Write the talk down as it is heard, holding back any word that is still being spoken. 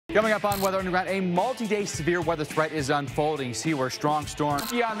Coming up on Weather Underground, a multi-day severe weather threat is unfolding. You see, we're strong storm.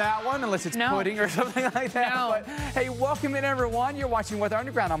 Yeah, on that one, unless it's pudding or something like that. No. But hey, welcome in, everyone. You're watching Weather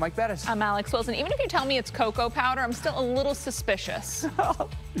Underground. I'm Mike Bettis. I'm Alex Wilson. Even if you tell me it's cocoa powder, I'm still a little suspicious.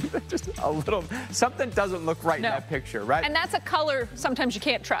 Just a little. Something doesn't look right in that picture, right? And that's a color sometimes you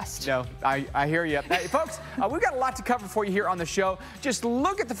can't trust. No, I hear you. Hey, folks, we've got a lot to cover for you here on the show. Just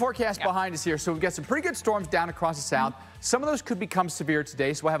look at the forecast behind us here. So we've got some pretty good storms down across the south. Some of those could become severe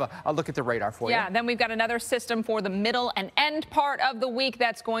today, so we'll have a look at the radar for you. Yeah, then we've got another system for the middle and end part of the week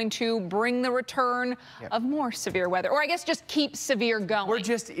that's going to bring the return of more severe weather, or I guess just keep severe going. We're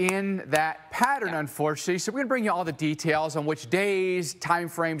just in that pattern, unfortunately, so we're going to bring you all the details on which days, time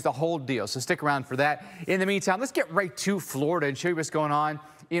frames, the whole deal, so stick around for that. In the meantime, let's get right to Florida and show you what's going on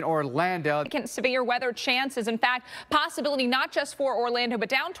in Orlando. Severe weather chances, in fact, possibility not just for Orlando, but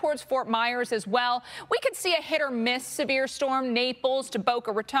down towards Fort Myers as well. We could see a hit or miss severe storm, Naples to Boca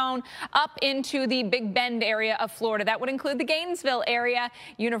Raton, up into the Big Bend area of Florida. That would include the Gainesville area,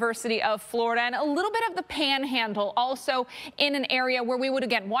 University of Florida, and a little bit of the Panhandle, also in an area where we would,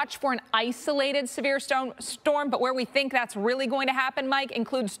 again, watch for an isolated severe storm, but where we think that's really going to happen, Mike,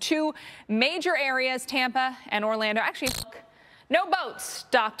 includes two major areas, Tampa and Orlando. Actually, no boats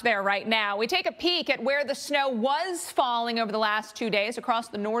docked there right now. We take a peek at where the snow was falling over the last 2 days across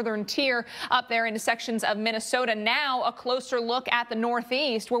the northern tier up there into sections of Minnesota. Now a closer look at the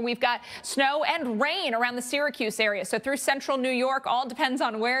northeast where we've got snow and rain around the Syracuse area. So through central New York, all depends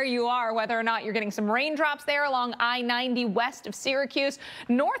on where you are, whether or not you're getting some raindrops there along I-90 west of Syracuse,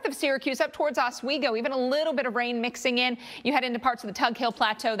 north of Syracuse up towards Oswego, even a little bit of rain mixing in. You head into parts of the Tug Hill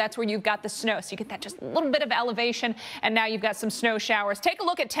Plateau. That's where you've got the snow. So you get that just a little bit of elevation, and now you've got some snow showers. Take a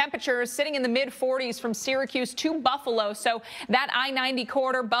look at temperatures sitting in the mid-40s from Syracuse to Buffalo. So that I-90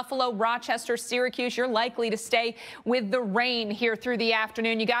 corridor, Buffalo, Rochester, Syracuse, you're likely to stay with the rain here through the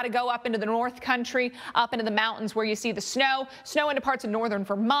afternoon. You got to go up into the North Country, up into the mountains where you see the snow into parts of northern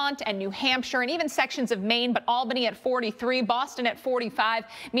Vermont and New Hampshire and even sections of Maine, but Albany at 43, Boston at 45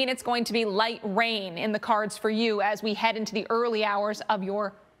 mean it's going to be light rain in the cards for you as we head into the early hours of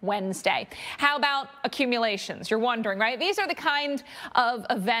your Wednesday. How about accumulations? You're wondering, right? These are the kind of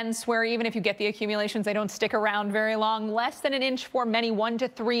events where even if you get the accumulations, they don't stick around very long. Less than an inch for many, 1 to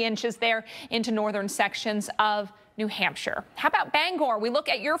 3 inches there into northern sections of New Hampshire. How about Bangor? We look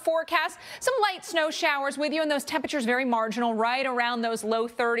at your forecast, some light snow showers with you, and those temperatures very marginal, right around those low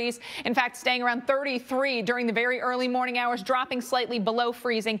 30s. In fact, staying around 33 during the very early morning hours, dropping slightly below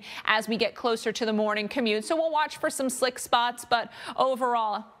freezing as we get closer to the morning commute. So we'll watch for some slick spots, but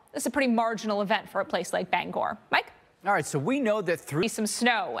overall, this is a pretty marginal event for a place like Bangor. Mike? All right, so we know that through some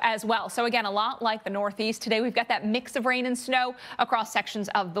snow as well. So again, a lot like the Northeast today, we've got that mix of rain and snow across sections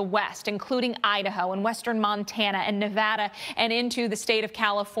of the West, including Idaho and western Montana and Nevada and into the state of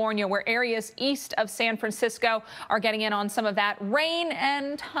California, where areas east of San Francisco are getting in on some of that rain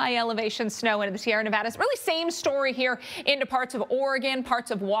and high elevation snow into the Sierra Nevadas. Really same story here into parts of Oregon, parts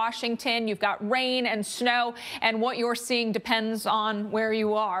of Washington. You've got rain and snow, and what you're seeing depends on where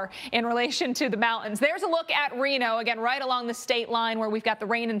you are in relation to the mountains. There's a look at Reno, again, right along the state line where we've got the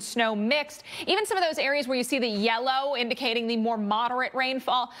rain and snow mixed. Even some of those areas where you see the yellow indicating the more moderate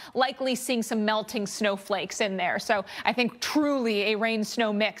rainfall, likely seeing some melting snowflakes in there. So I think truly a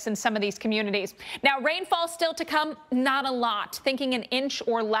rain-snow mix in some of these communities. Now, rainfall still to come, not a lot. Thinking an inch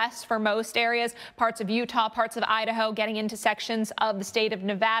or less for most areas, parts of Utah, parts of Idaho, getting into sections of the state of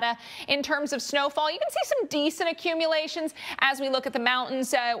Nevada. In terms of snowfall, you can see some decent accumulations as we look at the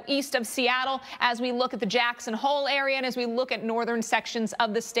mountains east of Seattle, as we look at the Jackson Hole area, and as we look at northern sections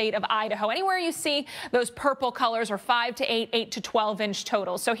of the state of Idaho. Anywhere you see those purple colors are 5 to 8, 8 to 12 inch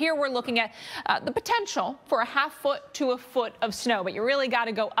totals. So here we're looking at the potential for a ½ foot to a foot of snow, but you really got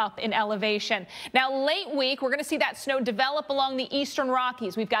to go up in elevation. Now, late week, we're going to see that snow develop along the eastern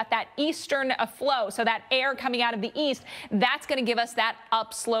Rockies. We've got that eastern flow, so that air coming out of the east, that's going to give us that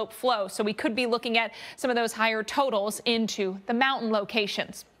upslope flow. So we could be looking at some of those higher totals into the mountain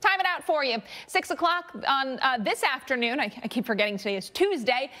locations. Time it out for you. 6 o'clock on this afternoon. I keep forgetting today is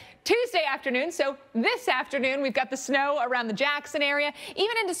Tuesday afternoon. So this afternoon, we've got the snow around the Jackson area,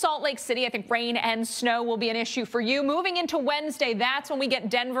 even into Salt Lake City. I think rain and snow will be an issue for you. Moving into Wednesday, that's when we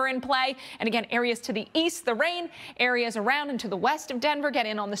get Denver in play. And again, areas to the east, the rain, areas around and to the west of Denver get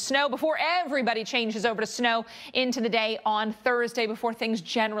in on the snow before everybody changes over to snow into the day on Thursday before things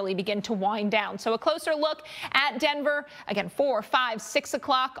generally begin to wind down. So a closer look at Denver, again, 4, 5, 6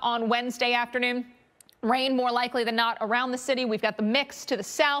 o'clock on Wednesday afternoon. Rain more likely than not around the city. We've got the mix to the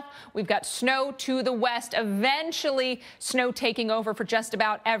south. We've got snow to the west. Eventually, snow taking over for just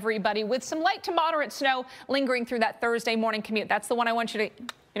about everybody with some light to moderate snow lingering through that Thursday morning commute. That's the one I want you to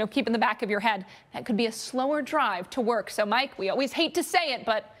keep in the back of your head, that could be a slower drive to work. So, Mike, we always hate to say it,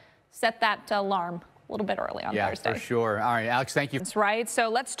 but set that alarm a little bit early on Thursday. Yeah, for sure. All right, Alex, thank you. That's right. So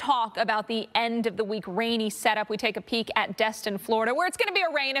let's talk about the end of the week rainy setup. We take a peek at Destin, Florida, where it's going to be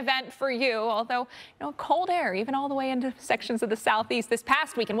a rain event for you, although, cold air, even all the way into sections of the southeast this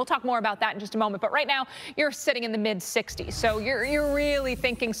past week. And we'll talk more about that in just a moment. But right now, you're sitting in the mid-60s. So you're really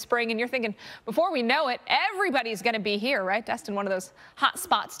thinking spring, and you're thinking, before we know it, everybody's going to be here, right? Destin, one of those hot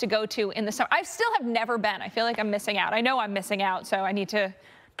spots to go to in the summer. I still have never been. I feel like I'm missing out. I know I'm missing out, so I need to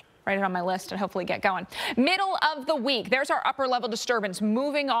write it on my list and hopefully get going. Middle of the week, there's our upper level disturbance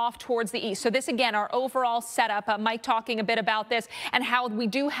moving off towards the east. So this, again, our overall setup. Mike talking a bit about this and how we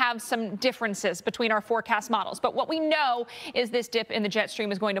do have some differences between our forecast models. But what we know is this dip in the jet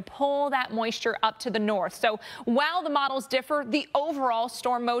stream is going to pull that moisture up to the north. So while the models differ, the overall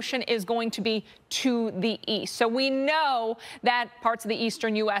storm motion is going to be to the east. So we know that parts of the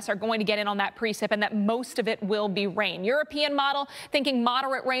eastern U.S. are going to get in on that precip and that most of it will be rain. European model thinking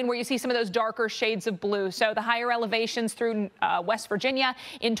moderate rain, where you see some of those darker shades of blue. So the higher elevations through West Virginia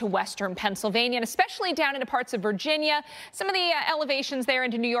into western Pennsylvania, and especially down into parts of Virginia, some of the elevations there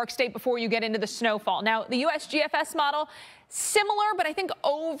into New York State before you get into the snowfall. Now, the USGFS model, similar, but I think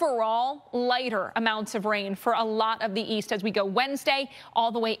overall lighter amounts of rain for a lot of the east as we go Wednesday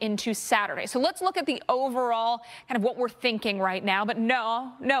all the way into Saturday. So let's look at the overall kind of what we're thinking right now, but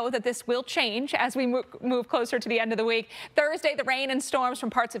know that this will change as we move closer to the end of the week. Thursday, the rain and storms from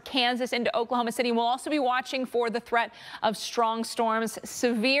parts of Kansas into Oklahoma City. We'll also be watching for the threat of strong storms,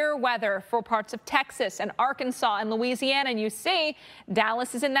 severe weather for parts of Texas and Arkansas and Louisiana. And you see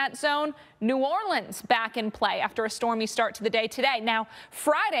Dallas is in that zone. New Orleans back in play after a stormy start to the day today. Now,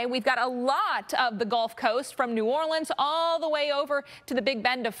 Friday, we've got a lot of the Gulf Coast from New Orleans all the way over to the Big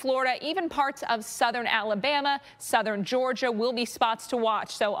Bend of Florida. Even parts of southern Alabama, southern Georgia will be spots to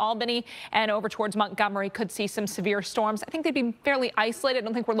watch. So Albany and over towards Montgomery could see some severe storms. I think they'd be fairly isolated. I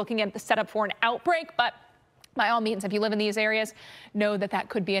don't think we're looking at the setup for an outbreak, but by all means, if you live in these areas, know that that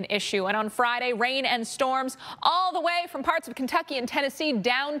could be an issue. And on Friday, rain and storms all the way from parts of Kentucky and Tennessee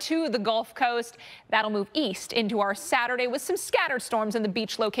down to the Gulf Coast. That'll move east into our Saturday with some scattered storms in the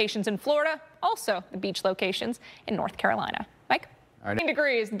beach locations in Florida, also the beach locations in North Carolina. Mike? 9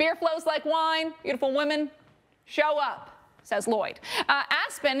 degrees. Beer flows like wine. Beautiful women show up, says Lloyd.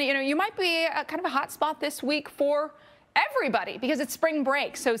 Aspen, you might be kind of a hot spot this week for everybody because it's spring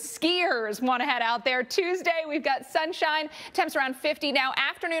break. So skiers want to head out there. Tuesday, we've got sunshine, temps around 50. Now,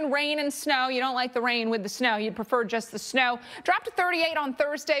 afternoon rain and snow. You don't like the rain with the snow. You'd prefer just the snow. Drop to 38 on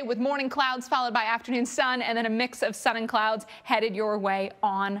Thursday with morning clouds followed by afternoon sun, and then a mix of sun and clouds headed your way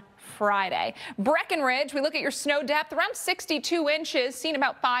on Friday. Breckenridge, we look at your snow depth around 62 inches, seen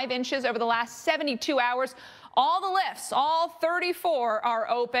about 5 inches over the last 72 hours. All the lifts, all 34 are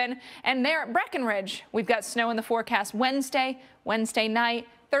open. And there at Breckenridge, we've got snow in the forecast Wednesday night,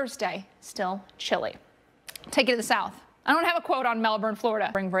 Thursday, still chilly. Take it to the south. I don't have a quote on Melbourne, Florida.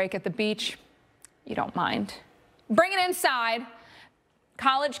 Spring break at the beach, you don't mind. Bring it inside.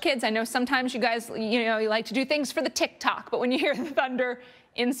 College kids, I know sometimes you guys, you like to do things for the TikTok, but when you hear the thunder,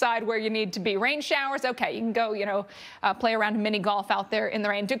 inside where you need to be. Rain showers, okay, you can go, play around mini golf out there in the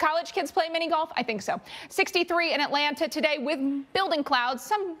rain. Do college kids play mini golf? I think so. 63 in Atlanta today with building clouds,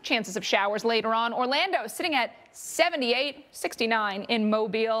 some chances of showers later on. Orlando sitting at 78, 69 in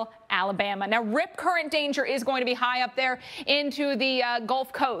Mobile, Alabama. Now, rip current danger is going to be high up there into the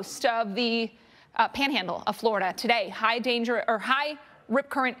Gulf Coast of the Panhandle of Florida today. High danger or high rip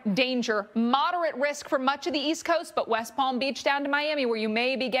current danger, moderate risk for much of the East Coast, but West Palm Beach down to Miami, where you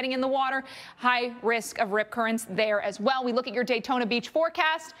may be getting in the water, high risk of rip currents there as well. We look at your Daytona Beach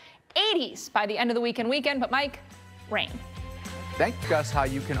forecast, 80s by the end of the weekend, but Mike, rain. Thank Gus how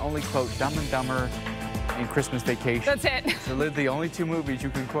you can only quote Dumb and Dumber and Christmas Vacation. That's it. So they're the only 2 movies you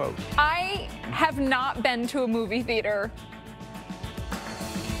can quote. I have not been to a movie theater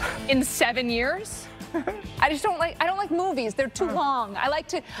in 7 years. I don't like movies. They're too long. I like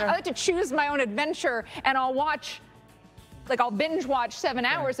to choose my own adventure, and I'll binge watch 7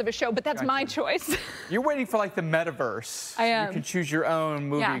 hours of a show, but that's my choice. You're waiting for like the metaverse. I am. You can choose your own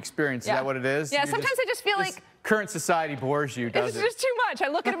movie experience. Is that what it is? Yeah, sometimes I just feel like current society bores you, doesn't it? It's just too much. I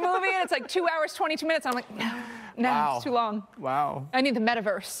look at a movie and it's like 2 hours, 22 minutes. And I'm like, no. No, Wow. it's too long. Wow. I need the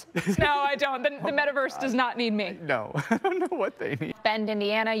metaverse. No, I don't. The metaverse does not need me. No, I don't know what they need. Bend,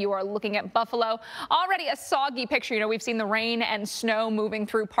 Indiana, you are looking at Buffalo. Already a soggy picture. You know, we've seen the rain and snow moving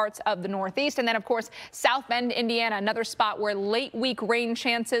through parts of the Northeast. And then, of course, South Bend, Indiana, another spot where late week rain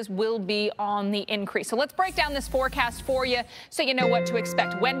chances will be on the increase. So let's break down this forecast for you so you know what to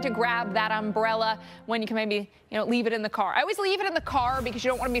expect, when to grab that umbrella, when you can maybe, leave it in the car. I always leave it in the car because you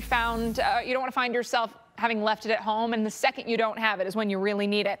don't want to be found, you don't want to find yourself having left it at home, and the second you don't have it is when you really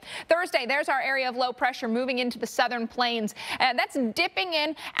need it. Thursday, there's our area of low pressure moving into the southern plains. That's dipping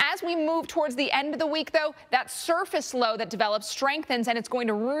in as we move towards the end of the week, though. That surface low that develops strengthens, and it's going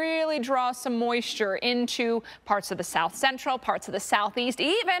to really draw some moisture into parts of the south central, parts of the southeast,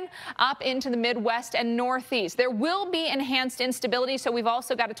 even up into the Midwest and Northeast. There will be enhanced instability, so we've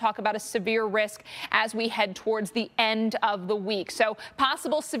also got to talk about a severe risk as we head towards the end of the week. So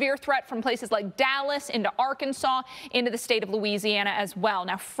possible severe threat from places like Dallas into Arkansas, into the state of Louisiana as well.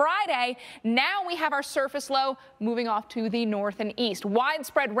 Now, Friday, now we have our surface low moving off to the north and east.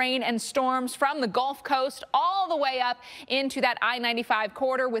 Widespread rain and storms from the Gulf Coast all the way up into that I-95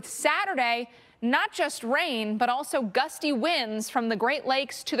 corridor, with Saturday not just rain, but also gusty winds from the Great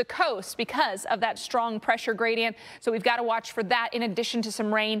Lakes to the coast because of that strong pressure gradient. So we've got to watch for that in addition to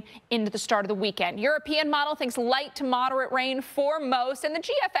some rain into the start of the weekend. European model thinks light to moderate rain for most, and the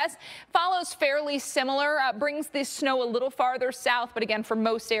GFS follows fairly similar, brings this snow a little farther south, but again, for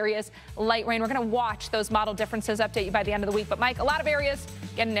most areas, light rain. We're going to watch those model differences, update you by the end of the week. But Mike, a lot of areas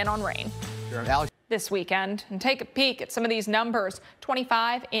getting in on rain. Sure. Alex. This weekend, and take a peek at some of these numbers.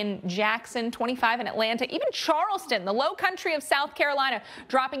 25 in Jackson, 25 in Atlanta, even Charleston, the low country of South Carolina,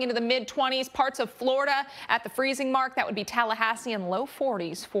 dropping into the mid-20s. Parts of Florida at the freezing mark. That would be Tallahassee, and low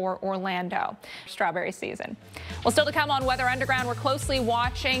 40s for Orlando. Strawberry season. Well, still to come on Weather Underground, we're closely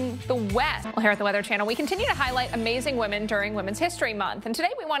watching the West. Well, here at the Weather Channel, we continue to highlight amazing women during Women's History Month, and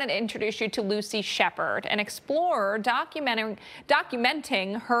today we wanted to introduce you to Lucy Shepard, an explorer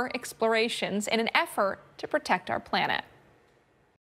documenting her explorations in an effort to protect our planet.